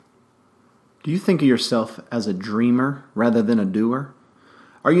Do you think of yourself as a dreamer rather than a doer?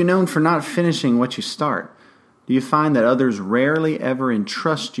 Are you known for not finishing what you start? Do you find that others rarely ever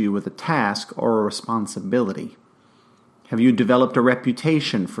entrust you with a task or a responsibility? Have you developed a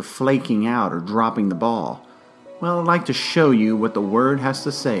reputation for flaking out or dropping the ball? Well, I'd like to show you what the Word has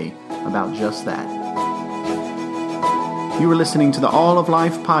to say about just that. You are listening to the All of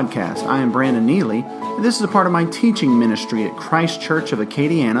Life podcast. I am Brandon Neely, and this is a part of my teaching ministry at Christ Church of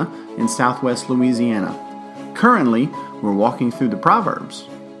Acadiana in southwest Louisiana. Currently, we're walking through the Proverbs.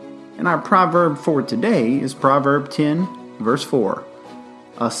 And our proverb for today is Proverb 10, verse 4.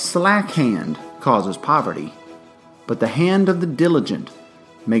 A slack hand causes poverty, but the hand of the diligent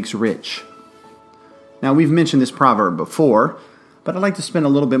makes rich. Now, we've mentioned this proverb before, but I'd like to spend a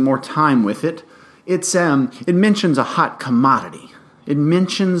little bit more time with it. It mentions a hot commodity. It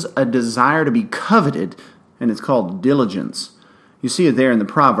mentions a desire to be coveted, and it's called diligence. You see it there in the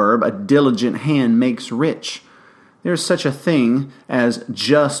proverb, a diligent hand makes rich. There's such a thing as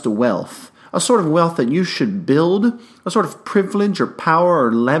just wealth, a sort of wealth that you should build, a sort of privilege or power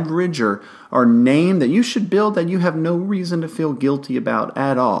or leverage or name that you should build that you have no reason to feel guilty about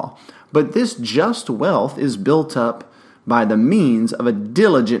at all. But this just wealth is built up by the means of a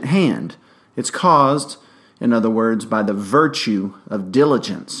diligent hand. It's caused, in other words, by the virtue of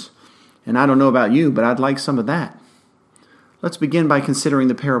diligence. And I don't know about you, but I'd like some of that. Let's begin by considering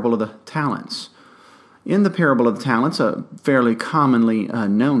the parable of the talents. In the parable of the talents, a fairly commonly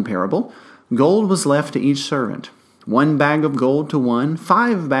known parable, gold was left to each servant. 1 bag of gold to one,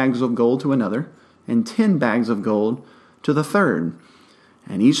 5 bags of gold to another, and 10 bags of gold to the third.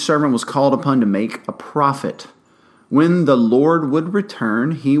 And each servant was called upon to make a profit. When the Lord would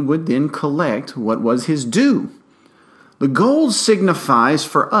return, he would then collect what was his due. The gold signifies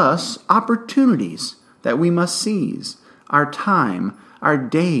for us opportunities that we must seize. Our time, our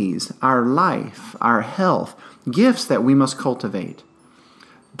days, our life, our health, gifts that we must cultivate,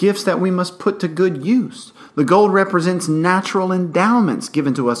 gifts that we must put to good use. The gold represents natural endowments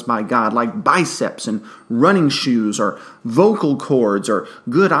given to us by God, like biceps and running shoes or vocal cords or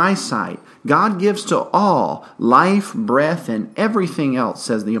good eyesight. God gives to all life, breath, and everything else,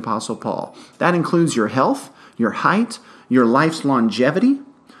 says the Apostle Paul. That includes your health, your height, your life's longevity.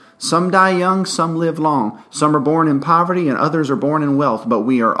 Some die young, some live long. Some are born in poverty and others are born in wealth. But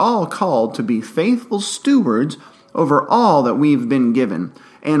we are all called to be faithful stewards over all that we've been given.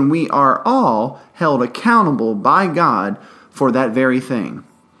 And we are all held accountable by God for that very thing.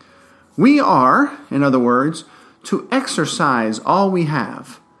 We are, in other words, to exercise all we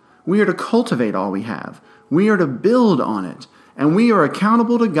have. We are to cultivate all we have. We are to build on it. And we are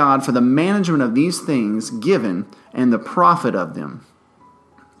accountable to God for the management of these things given and the profit of them.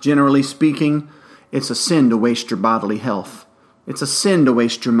 Generally speaking, it's a sin to waste your bodily health. It's a sin to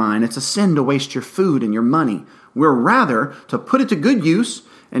waste your mind. It's a sin to waste your food and your money. We're rather to put it to good use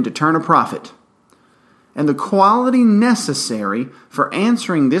and to turn a profit. And the quality necessary for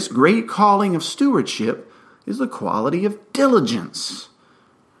answering this great calling of stewardship is the quality of diligence.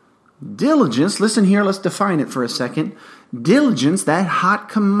 Diligence, listen here, let's define it for a second. Diligence, that hot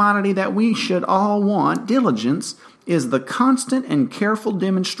commodity that we should all want, diligence is the constant and careful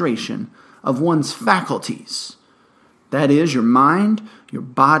demonstration of one's faculties. That is, your mind, your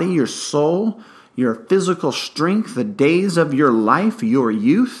body, your soul, your physical strength, the days of your life, your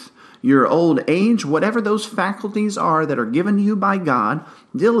youth, your old age, whatever those faculties are that are given to you by God,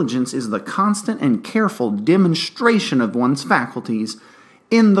 diligence is the constant and careful demonstration of one's faculties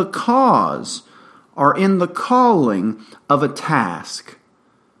in the cause or in the calling of a task.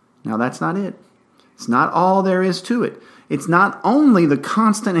 Now, that's not it. It's not all there is to it. It's not only the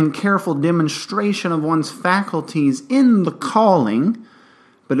constant and careful demonstration of one's faculties in the calling,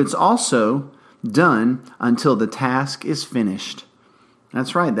 but it's also done until the task is finished.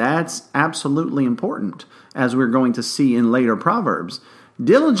 That's right. That's absolutely important, as we're going to see in later Proverbs.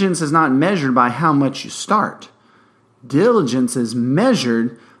 Diligence is not measured by how much you start. Diligence is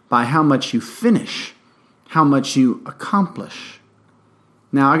measured by how much you finish, how much you accomplish.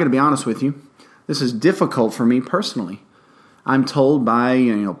 Now, I got to be honest with you. This is difficult for me personally. I'm told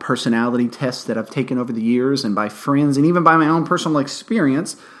by personality tests that I've taken over the years and by friends and even by my own personal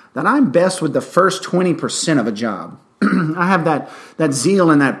experience that I'm best with the first 20% of a job. I have that zeal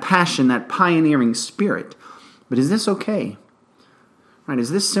and that passion, that pioneering spirit. But is this okay? Right?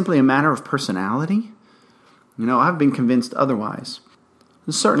 Is this simply a matter of personality? I've been convinced otherwise.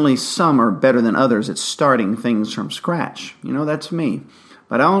 Certainly some are better than others at starting things from scratch. That's me.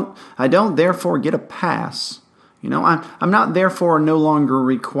 But I don't therefore get a pass. I'm not therefore no longer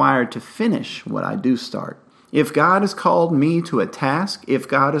required to finish what I do start. If God has called me to a task, if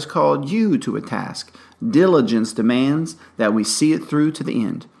God has called you to a task, diligence demands that we see it through to the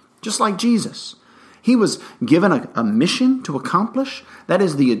end. Just like Jesus. He was given a mission to accomplish. That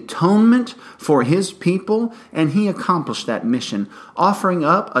is the atonement for his people, and he accomplished that mission, offering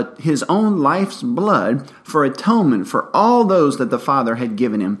up his own life's blood for atonement for all those that the Father had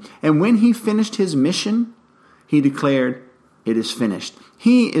given him. And when he finished his mission, he declared, "It is finished."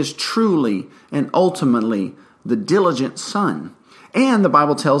 He is truly and ultimately the diligent Son. And the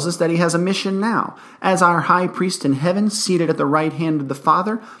Bible tells us that he has a mission now. As our high priest in heaven, seated at the right hand of the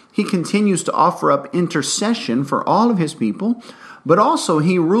Father, he continues to offer up intercession for all of his people, but also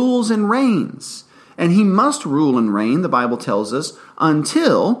he rules and reigns. And he must rule and reign, the Bible tells us,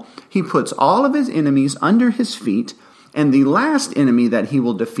 until he puts all of his enemies under his feet, and the last enemy that he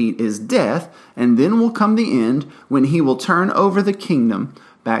will defeat is death, and then will come the end when he will turn over the kingdom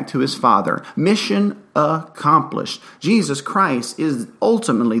back to his Father. Mission accomplished. Jesus Christ is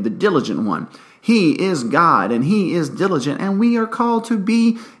ultimately the diligent one. He is God and he is diligent, and we are called to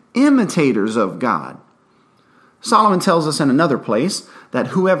be imitators of God. Solomon tells us in another place that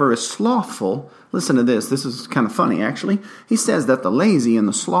whoever is slothful, listen to this is kind of funny actually. He says that the lazy and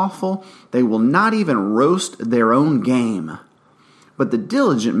the slothful, they will not even roast their own game, but the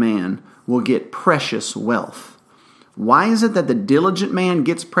diligent man will get precious wealth. Why is it that the diligent man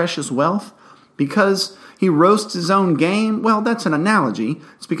gets precious wealth? Because he roasts his own game? Well, that's an analogy.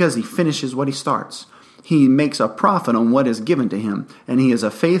 It's because he finishes what he starts. He makes a profit on what is given to him, and he is a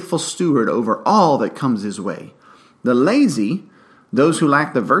faithful steward over all that comes his way. The lazy, those who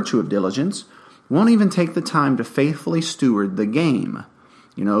lack the virtue of diligence, won't even take the time to faithfully steward the game.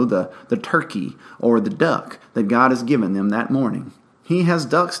 The turkey or the duck that God has given them that morning. He has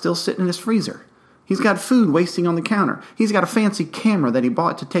ducks still sitting in his freezer. He's got food wasting on the counter. He's got a fancy camera that he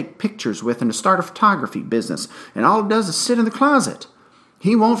bought to take pictures with and to start a photography business. And all it does is sit in the closet.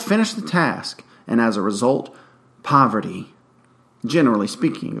 He won't finish the task. And as a result, poverty. Generally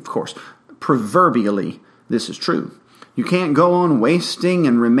speaking, of course. Proverbially, this is true. You can't go on wasting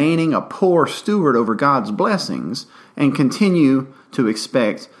and remaining a poor steward over God's blessings and continue to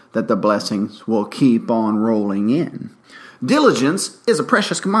expect that the blessings will keep on rolling in. Diligence is a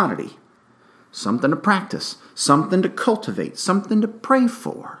precious commodity. Something to practice, something to cultivate, something to pray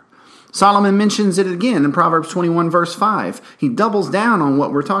for. Solomon mentions it again in Proverbs 21 verse 5. He doubles down on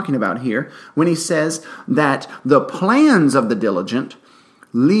what we're talking about here when he says that the plans of the diligent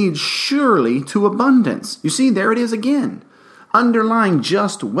lead surely to abundance. You see, there it is again. Underlying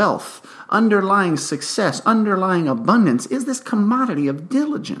just wealth, underlying success, underlying abundance is this commodity of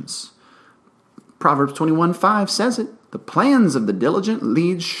diligence. Proverbs 21:5 says it. The plans of the diligent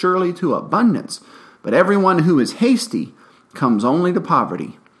lead surely to abundance, but everyone who is hasty comes only to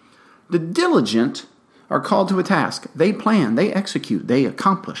poverty. The diligent are called to a task. They plan, they execute, they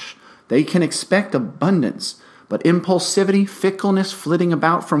accomplish. They can expect abundance, but impulsivity, fickleness, flitting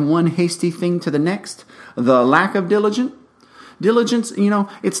about from one hasty thing to the next, the lack of diligence,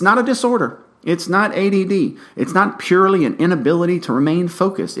 it's not a disorder. It's not ADD. It's not purely an inability to remain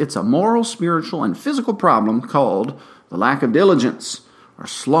focused. It's a moral, spiritual, and physical problem called the lack of diligence, or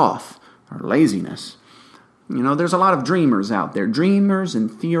sloth, or laziness. There's a lot of dreamers out there, dreamers and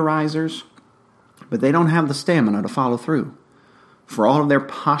theorizers, but they don't have the stamina to follow through. For all of their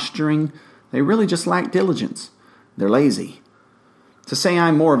posturing, they really just lack diligence. They're lazy. To say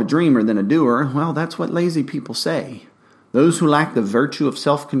I'm more of a dreamer than a doer, well, that's what lazy people say. Those who lack the virtue of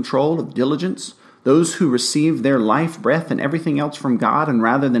self-control, of diligence, those who receive their life, breath, and everything else from God, and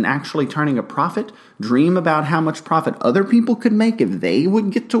rather than actually turning a profit, dream about how much profit other people could make if they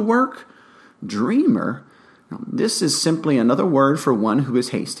would get to work. Dreamer? Now, this is simply another word for one who is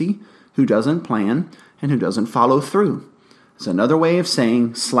hasty, who doesn't plan, and who doesn't follow through. It's another way of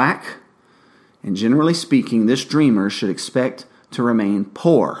saying slack, and generally speaking, this dreamer should expect to remain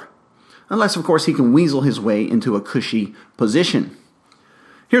poor. Unless, of course, he can weasel his way into a cushy position.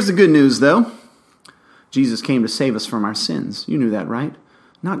 Here's the good news, though. Jesus came to save us from our sins. You knew that, right?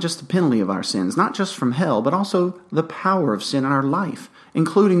 Not just the penalty of our sins, not just from hell, but also the power of sin in our life,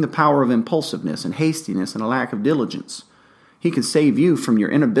 including the power of impulsiveness and hastiness and a lack of diligence. He can save you from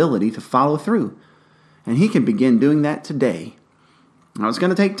your inability to follow through, and he can begin doing that today. Now, it's going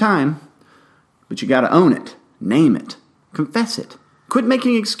to take time, but you got to own it, name it, confess it. Quit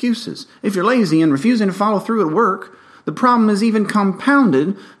making excuses. If you're lazy and refusing to follow through at work, the problem is even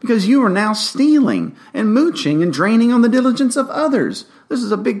compounded because you are now stealing and mooching and draining on the diligence of others. This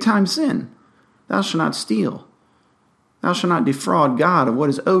is a big-time sin. Thou shalt not steal. Thou shalt not defraud God of what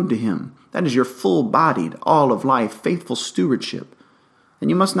is owed to him. That is your full-bodied, all-of-life, faithful stewardship. then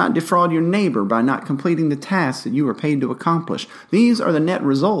you must not defraud your neighbor by not completing the tasks that you were paid to accomplish. These are the net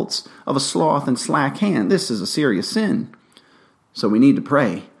results of a sloth and slack hand. This is a serious sin. So we need to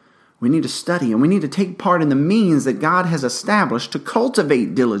pray. We need to study, and we need to take part in the means that God has established to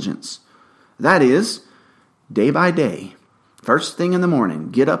cultivate diligence. That is, day by day, first thing in the morning,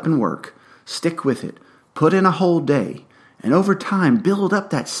 get up and work. Stick with it. Put in a whole day. And over time, build up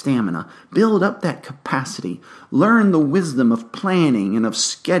that stamina. Build up that capacity. Learn the wisdom of planning and of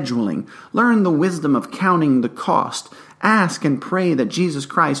scheduling. Learn the wisdom of counting the cost. Ask and pray that Jesus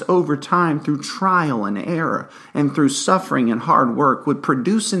Christ, over time, through trial and error, and through suffering and hard work, would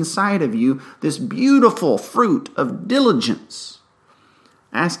produce inside of you this beautiful fruit of diligence.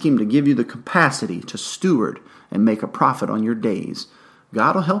 Ask Him to give you the capacity to steward and make a profit on your days.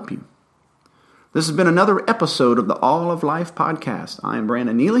 God will help you. This has been another episode of the All of Life podcast. I am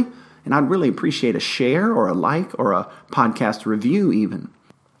Brandon Neely, and I'd really appreciate a share or a like or a podcast review even.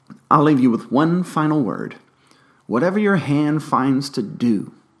 I'll leave you with one final word. Whatever your hand finds to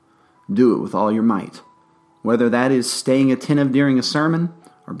do, do it with all your might. Whether that is staying attentive during a sermon,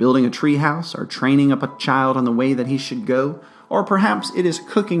 or building a treehouse, or training up a child on the way that he should go, or perhaps it is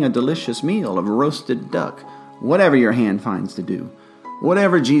cooking a delicious meal of roasted duck. Whatever your hand finds to do,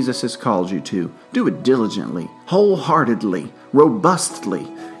 whatever Jesus has called you to, do it diligently, wholeheartedly, robustly,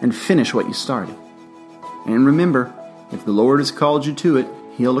 and finish what you started. And remember, if the Lord has called you to it,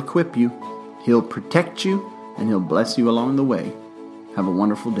 He'll equip you, He'll protect you, and He'll bless you along the way. Have a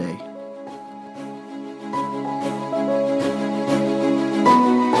wonderful day.